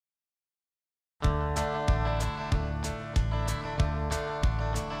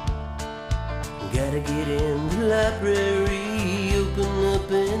Gotta get in the library, open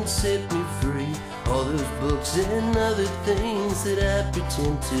up and set me free. All those books and other things that I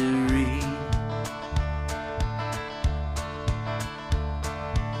pretend to read.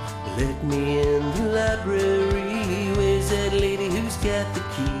 Let me in the library, where's that lady who's got the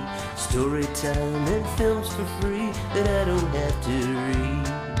key? Story time and films for free that I don't have to read.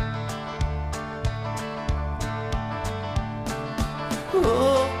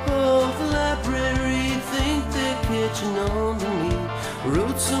 Oh, the library think they're catching on to me.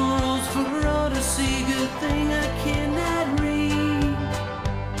 Wrote some rules for all to see, good thing I cannot read.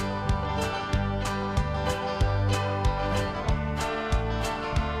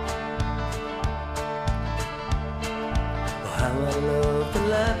 Oh, how I love the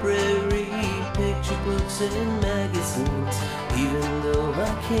library, picture books and magazines. Even though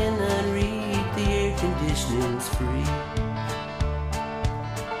I cannot read, the air conditioning's free.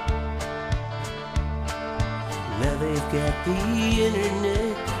 Now they've got the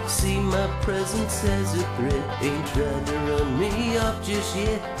internet, see my presence as a threat. Ain't tried to run me off just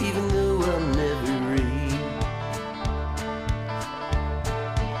yet, even though I'll never read.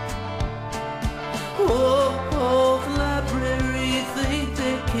 Oh, the library think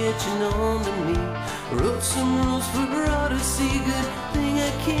they're catching on to me. Wrote some rules for all to see, good thing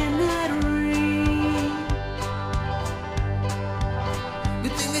I cannot read.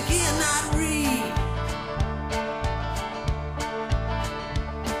 Good thing I cannot read.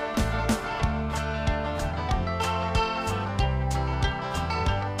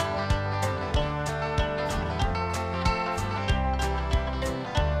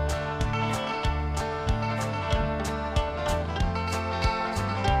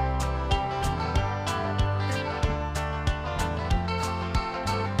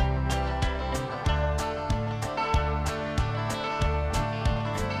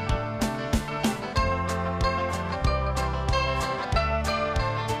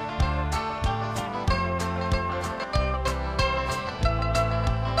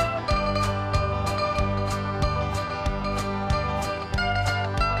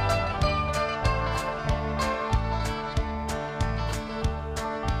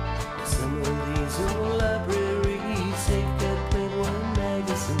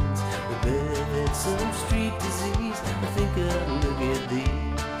 Some street disease, I think I'll look at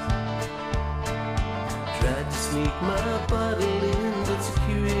these. Tried to sneak my bottle in, but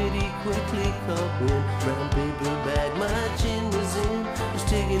security quickly caught wind. Brown paper bag my gin was in was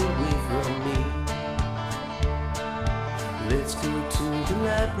taken away from me. Let's go to the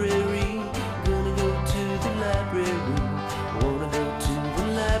library, gonna go to the library. Wanna go to the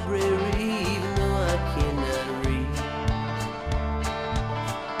library, even though I cannot read.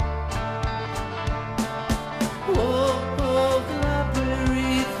 Oh, the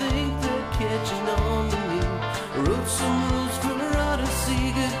library think they're catching on to me. Wrote some